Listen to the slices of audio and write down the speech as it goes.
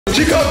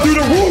She come through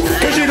the roof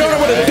because she don't know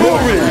what the door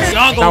is.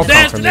 Y'all gonna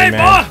dance today,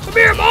 boy? Come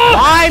here, boy.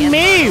 Why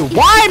me?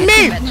 Why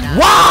me?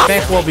 Why? I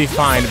think we'll be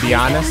fine, to be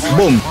honest.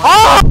 Boom.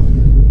 Oh!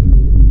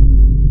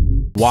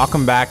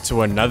 Welcome back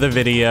to another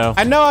video.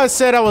 I know I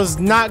said I was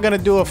not gonna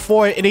do a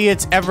 4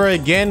 Idiots ever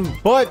again,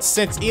 but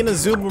since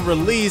Inazuma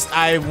released,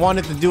 I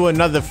wanted to do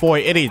another 4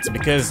 Idiots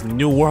because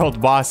new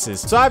world bosses.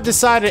 So I've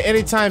decided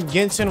anytime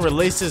Genshin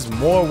releases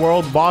more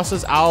world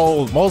bosses,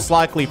 I'll most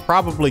likely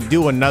probably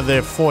do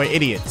another 4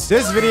 Idiots.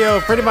 This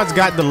video pretty much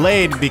got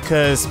delayed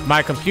because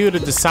my computer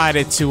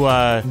decided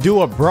to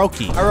do a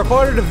brokey. I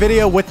recorded a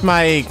video with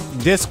my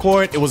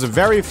Discord. It was a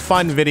very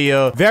fun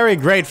video, very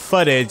great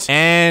footage,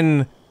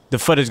 and the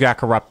footage got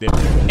corrupted.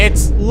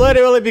 It's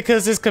literally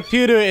because this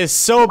computer is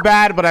so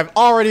bad, but I've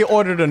already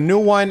ordered a new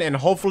one and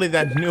hopefully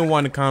that new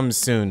one comes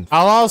soon.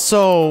 I'll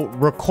also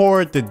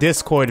record the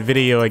Discord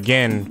video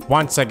again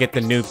once I get the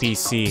new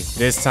PC.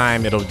 This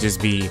time it'll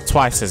just be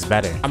twice as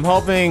better. I'm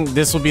hoping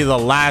this will be the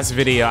last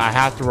video I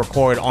have to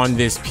record on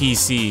this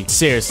PC.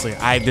 Seriously,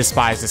 I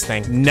despise this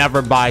thing.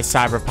 Never buy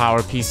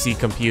Cyberpower PC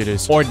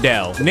computers or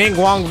Dell.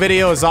 Ningguang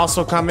video is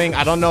also coming.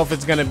 I don't know if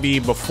it's gonna be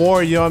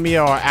before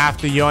Yoimiya or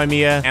after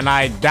Yoimiya, and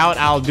I doubt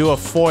I'll do a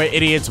 4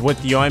 Idiots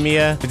with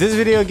Yoimiya. If this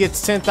video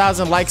gets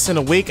 10,000 likes in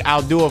a week,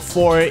 I'll do a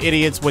 4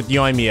 Idiots with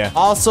Yoimiya.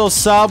 Also,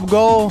 sub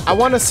goal. I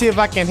want to see if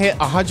I can hit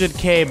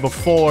 100K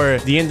before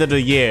the end of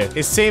the year.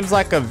 It seems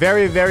like a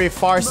very, very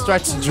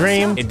far-stretched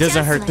dream. It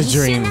doesn't hurt the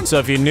dream. So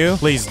if you're new,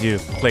 please do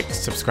click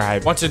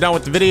subscribe. Once you're done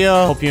with the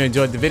video, hope you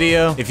enjoyed the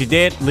video. If you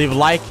did, leave a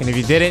like. And if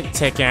you didn't,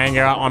 take your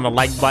anger out on the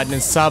like button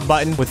and sub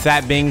button. With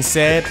that being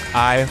said,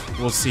 I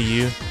will see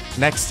you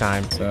next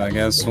time. So I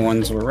guess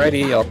once we're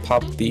ready, I'll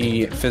pop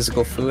the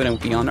physical food and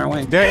be on our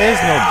way. There is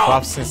no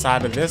buffs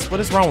inside of this. What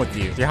is wrong with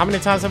you? How many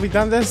times have we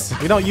done this?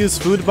 We don't use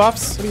food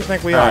buffs? What do you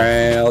think we are?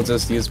 Alright, I'll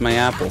just use my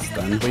apples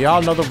then. We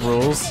all know the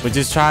rules. We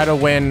just try to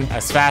win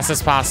as fast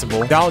as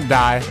possible. Don't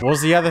die. What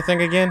was the other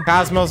thing again?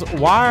 Cosmos,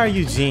 why are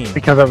you Gene?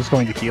 Because I was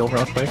going to heal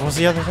real quick. What was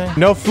the other thing?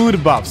 No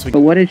food buffs. But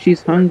what if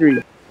she's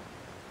hungry?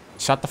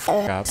 Shut the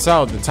fuck up.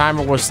 So the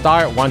timer will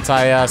start once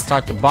I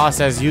start the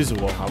boss as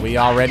usual. Are we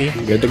all ready?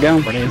 Good to go.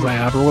 Ready as I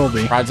ever will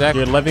be. Project,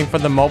 you're living for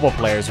the mobile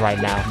players right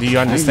now. Do you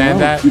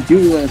understand that? You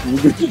do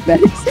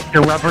that.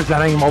 You're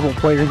representing mobile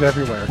players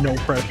everywhere. No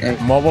pressure.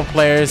 Mobile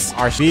players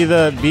are be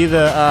the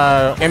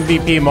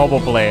MVP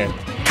mobile player.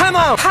 Come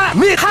on. Ha,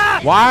 me, ha.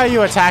 Why are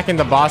you attacking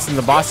the boss and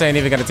the boss ain't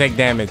even gonna take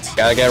damage?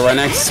 Gotta get right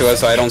next to it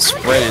so I don't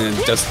sprint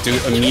and just do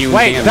immune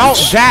damage. Don't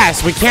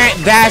dash. We can't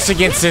dash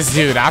against this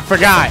dude. I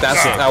forgot.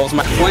 That was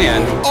my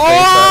plan.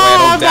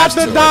 Oh, I'm about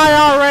to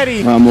die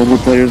already. Mobile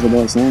players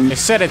about some. It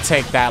shouldn't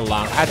take that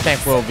long. I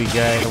think we'll be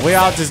good. If we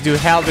all just do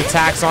held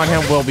attacks on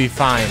him, we'll be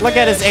fine. Look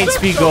at his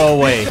HP go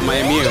away. My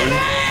immune.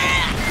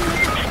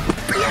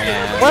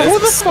 Man, Wait,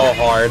 this is so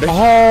hard.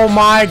 Oh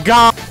my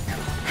god.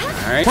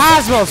 Alright.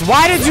 Cosmos,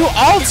 why did you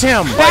ult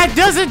him? That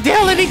doesn't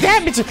deal any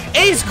damage.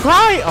 Ace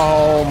cry.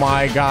 Oh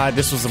my god,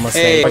 this was a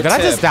mistake. Hey, Wait, did I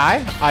just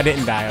die? I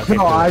didn't die. Okay, No,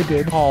 cool. I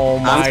did. Oh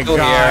my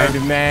god,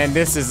 man,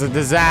 this is a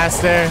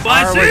disaster.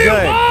 Alright, we're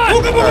good.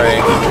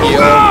 Alright, heal.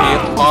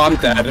 Oh, I'm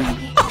dead.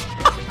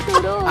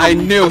 I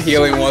knew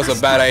healing was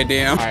a bad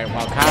idea. Alright,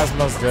 while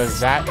Cosmos does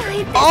that.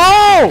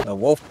 Oh! The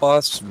wolf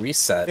boss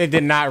reset. It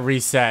did not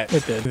reset.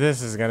 It did.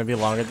 This is gonna be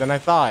longer than I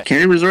thought. Can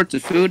we resort to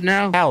food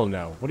now? Hell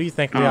no. What do you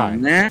think we are?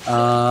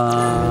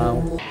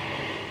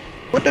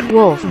 What the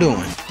wolf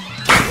doing?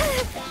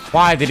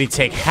 Why did he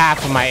take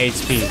half of my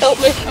HP? Help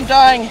me. I'm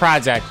dying.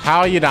 Project, how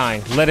are you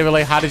dying?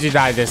 Literally, how did you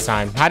die this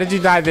time? How did you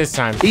die this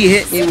time? He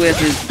hit me with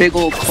his big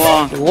old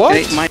claw. What?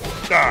 It ate my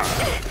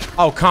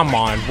Oh, come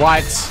on.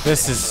 What?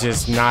 This is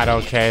just not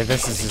okay.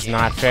 This is just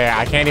not fair.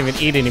 I can't even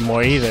eat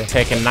anymore either.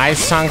 Taking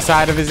nice chunks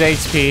out of his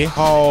HP.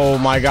 Oh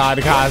my god,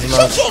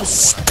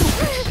 Cosmos.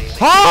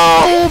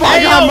 Oh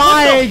my god,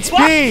 my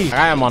HP!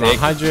 I am on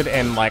 100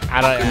 and like,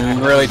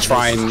 I'm really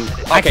trying.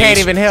 I can't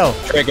even heal.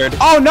 Triggered.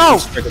 Oh no!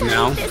 He's triggered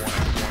now.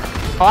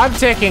 Oh, I'm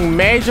taking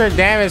major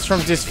damage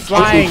from just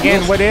flying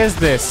in. What is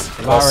this?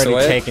 I've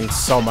already taken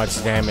so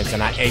much damage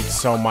and I ate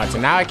so much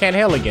and now I can't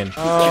heal again.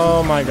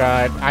 Oh my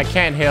god. I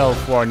can't heal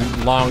for a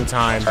long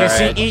time. Can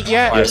she eat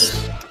yet?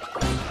 Yes.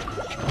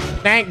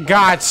 Thank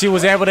god she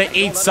was able to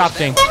eat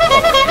something.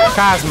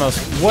 Cosmos,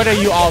 what are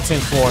you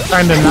ulting for?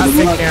 Trying to not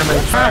take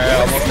damage.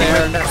 Almost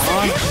there.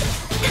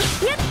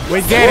 We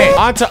did it.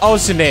 On to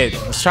Oceanid.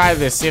 Let's try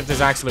this, see if this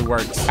actually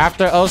works.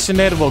 After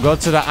Oceanid, we'll go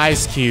to the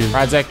Ice Cube.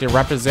 Project, you're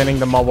representing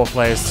the mobile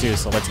players too,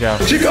 so let's go.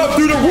 She come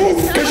through the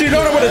roof because she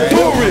don't know what the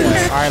door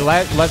is. All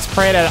right, let's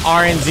pray that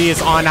RNG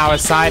is on our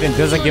side and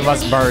doesn't give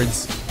us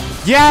birds.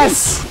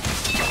 Yes!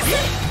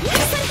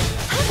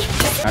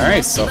 All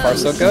right, so far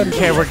so good.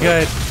 Okay, we're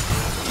good.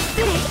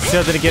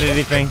 Still didn't get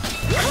anything.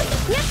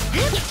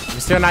 We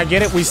still not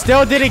get it? We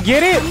still didn't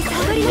get it?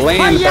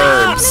 Land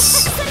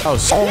birds.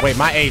 Oh, wait,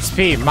 my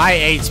HP. My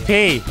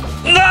HP.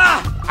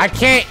 I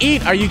can't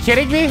eat. Are you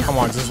kidding me? Come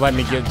on, just let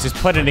me just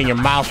put it in your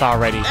mouth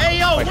already.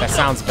 Wait, that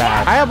sounds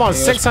bad. I am on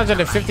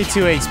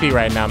 652 HP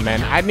right now,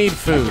 man. I need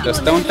food.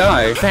 Just don't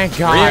die. Thank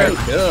God.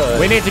 Real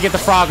good. We need to get the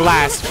frog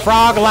last.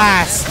 Frog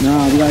last.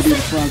 No, we gotta do the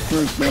frog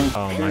first, bro.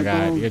 Oh my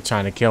God, you're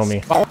trying to kill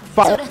me. Come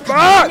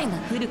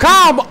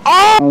on.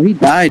 Oh, he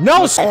died.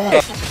 No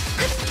shit.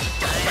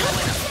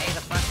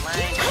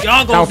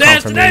 Y'all Don't gonna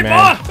dance come for today, me, boy?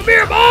 man. Come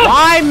here, boy!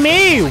 Why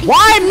me?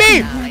 Why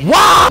me?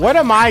 Why? What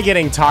am I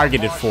getting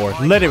targeted for?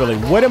 Literally,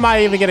 what am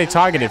I even getting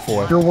targeted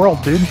for? Your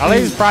world, dude. At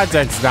least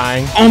Project's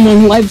dying. I'm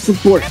on life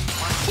support.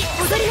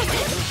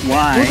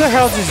 Why? Who the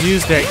hell just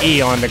used their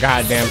E on the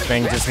goddamn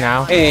thing just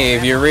now? Hey,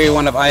 if you read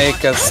one of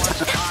Ayaka's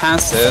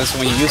passives,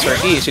 when you use her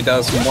E, she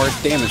does more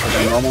damage with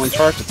her normal and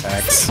charge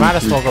attacks. Might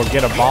as well go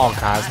get a ball,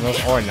 Cosmos,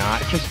 or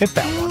not. Just hit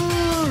that one.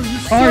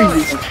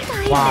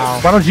 Wow.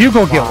 Why don't you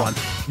go get one?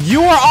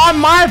 You were on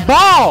my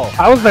ball!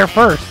 I was there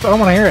first. I don't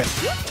want to hear it.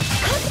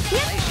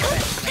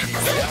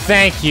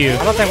 Thank you.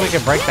 I don't think we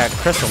can break that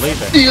crystal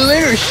either. See you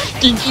later,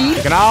 stinky.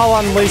 We can all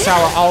unleash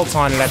our ult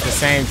on it at the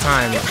same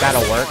time.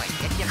 That'll work.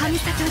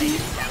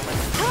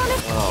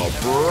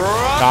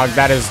 Dog,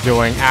 that is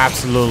doing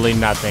absolutely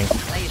nothing.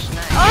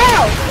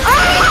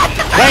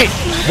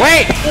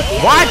 Wait!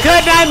 Why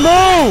couldn't I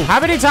move? How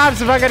many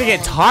times am I gonna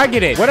get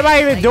targeted? What am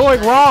I even doing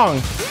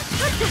wrong?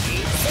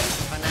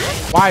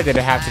 Why did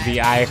it have to be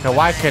Ayaka?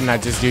 Why couldn't I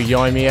just do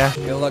Yoimiya?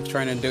 Good luck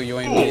trying to do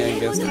Yoimiya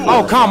against.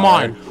 Oh, come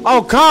on.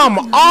 Oh, come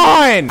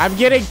on. I'm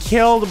getting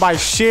killed by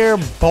sheer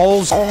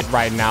bullshit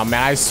right now,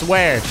 man. I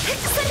swear.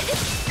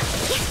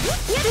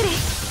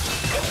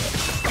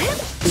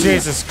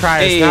 Jesus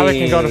Christ. Now we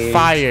can go to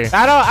fire.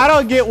 I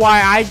don't get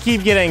why I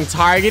keep getting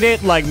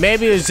targeted. Like,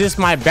 maybe it's just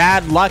my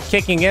bad luck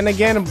kicking in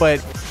again,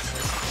 but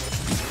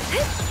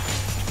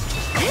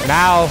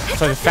now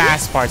for the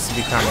fast parts to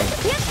be coming.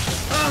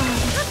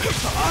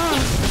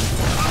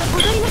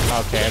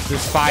 Okay, if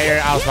this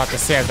fire, I was about to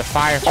say, if the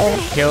fire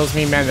kills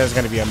me, man, there's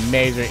gonna be a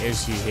major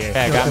issue here.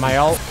 Okay, I got my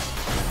ult.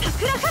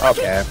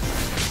 Okay.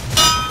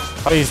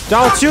 Please,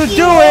 don't you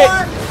do it!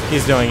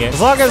 He's doing it.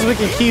 As long as we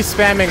can keep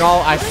spamming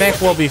ult, I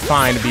think we'll be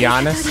fine, to be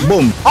honest.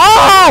 Boom.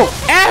 Oh!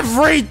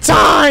 Every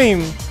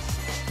time!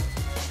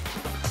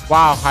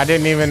 Wow, I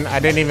didn't even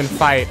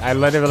fight. I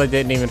literally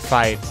didn't even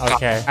fight.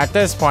 Okay. At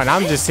this point,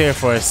 I'm just here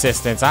for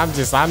assistance.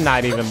 I'm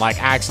not even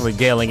like actually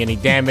dealing any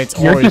damage.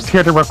 You're just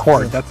here to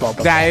record. That's all.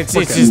 It's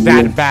just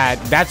that bad.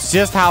 That's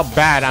just how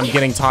bad I'm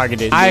getting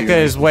targeted. Ayaka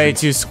is way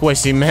too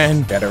squishy,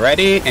 man. Get it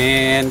ready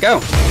and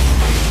go.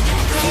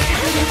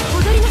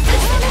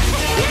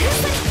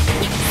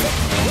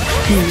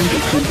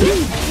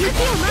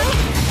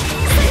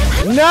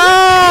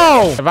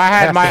 No! If I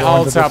had my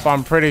ult up,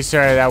 I'm pretty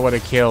sure that would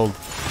have killed.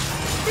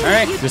 All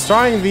right.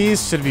 Destroying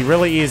these should be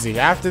really easy.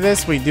 After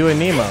this, we do a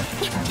Nemo.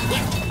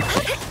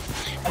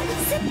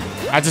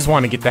 I just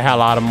want to get the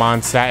hell out of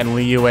Mondstadt and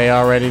Liyue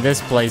already.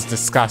 This place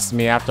disgusts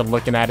me after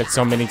looking at it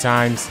so many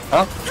times.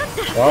 Oh.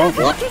 Well.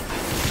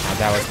 Oh,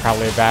 that was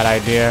probably a bad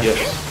idea.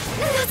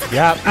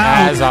 Yep,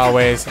 as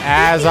always.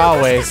 As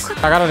always.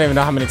 Like, I don't even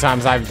know how many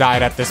times I've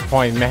died at this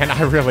point, man.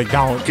 I really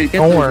don't.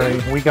 Don't worry,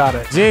 we got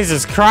it.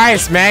 Jesus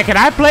Christ, man. Can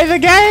I play the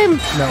game?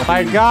 No.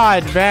 My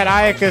God, man.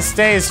 Ayaka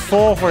stays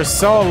full for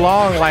so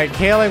long. Like,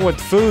 healing with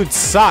food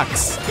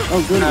sucks.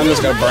 Oh, good. I'm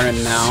just gonna burn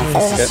it now.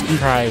 Jesus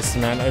Christ,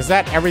 man. Is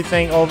that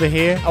everything over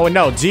here? Oh,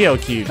 no.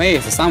 Geocube. Hey,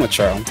 it's a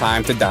Samuchurl.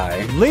 Time to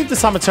die. Leave the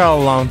Samuchurl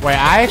alone. Wait,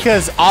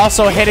 Ayaka's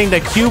also hitting the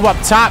cube up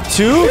top,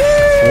 too?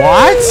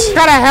 What? What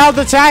kind of held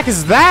attack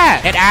is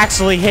that? It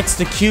actually hits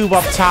the cube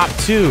up top,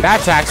 too.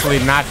 That's actually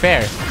not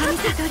fair.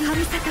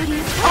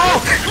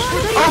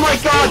 Oh my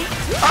God!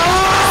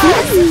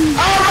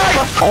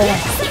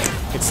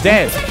 Oh! It's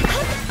dead.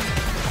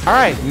 All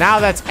right, now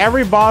that's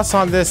every boss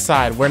on this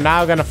side. We're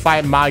now gonna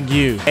fight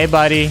Magyu. Hey,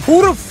 buddy.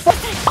 Who the fuck?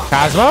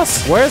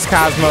 Cosmos? Where's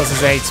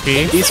Cosmos'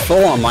 HP? He's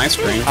full on my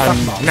screen.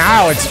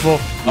 Now it's full.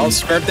 Oh,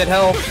 scripted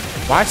help.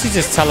 Why don't you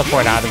just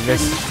teleport out of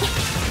this?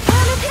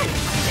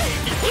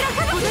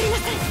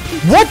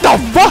 What the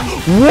fuck?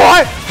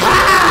 What?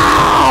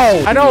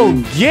 How? I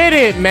don't get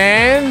it,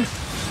 man.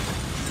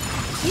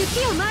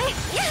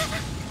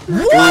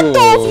 What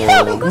the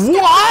fuck?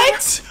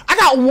 What? I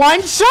got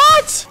one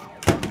shot?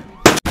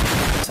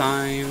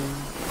 Time.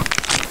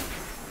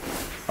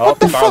 What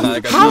the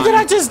fuck? How did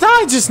I just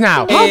die just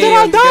now? How did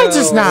I die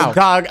just now?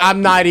 Dog,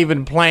 I'm not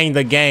even playing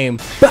the game.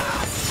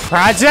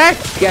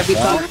 Project? Yeah,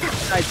 because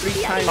I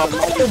 3 times.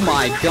 Oh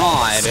my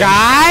God.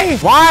 Sky?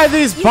 Why are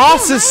these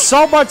bosses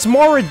so much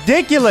more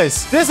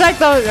ridiculous? This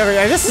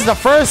is the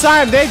first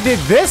time they did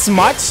this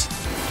much.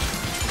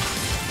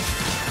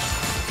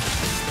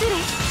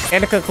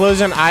 In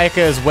conclusion, Ayaka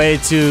is way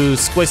too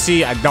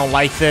squishy. I don't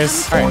like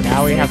this. All right,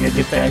 now we have to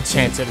get the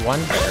enchanted one.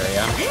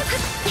 Area.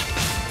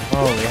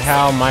 Holy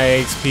hell, my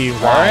HP.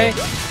 All right.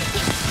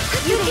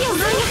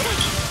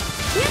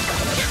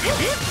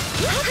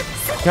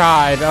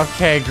 God,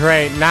 okay,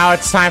 great. Now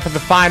it's time for the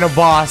final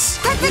boss.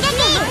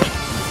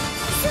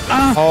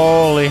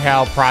 Holy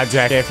hell,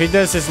 Project. If he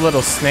does his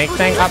little snake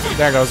thing, up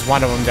there goes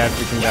one of them that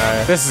we can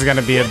die. This is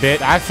gonna be a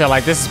bit. I feel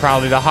like this is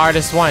probably the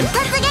hardest one.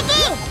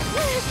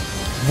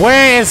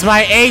 Where is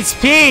my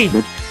HP?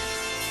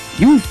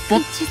 You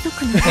fuck.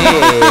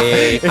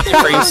 Hey,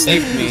 you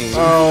saved me.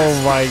 Oh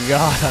my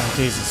god.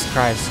 Jesus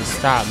Christ, just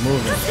stop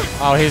moving.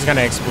 Oh, he's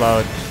gonna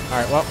explode.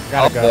 Alright, well,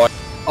 gotta go. Boy.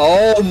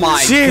 Oh my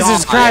god.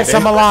 Jesus Christ,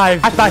 I'm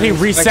alive. I thought he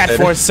reset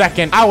for a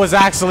second. I was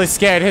actually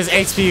scared. His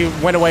HP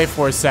went away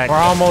for a sec. We're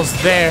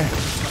almost there.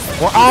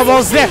 We're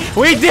almost there.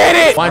 We did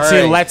it! Once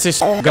he lets his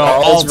go,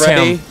 ult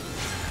him.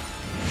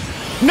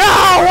 No!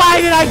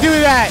 Why did I do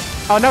that?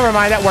 Oh, never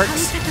mind. That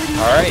works.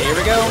 Alright, here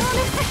we go.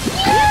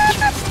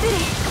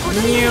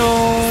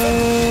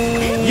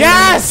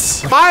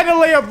 Yes!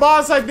 Finally a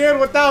boss I did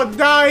without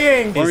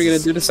dying. What are we gonna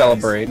do to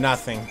celebrate?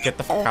 Nothing. Get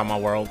the fuck out of my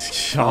world.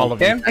 All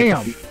of Okay.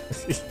 you.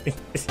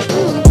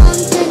 Damn.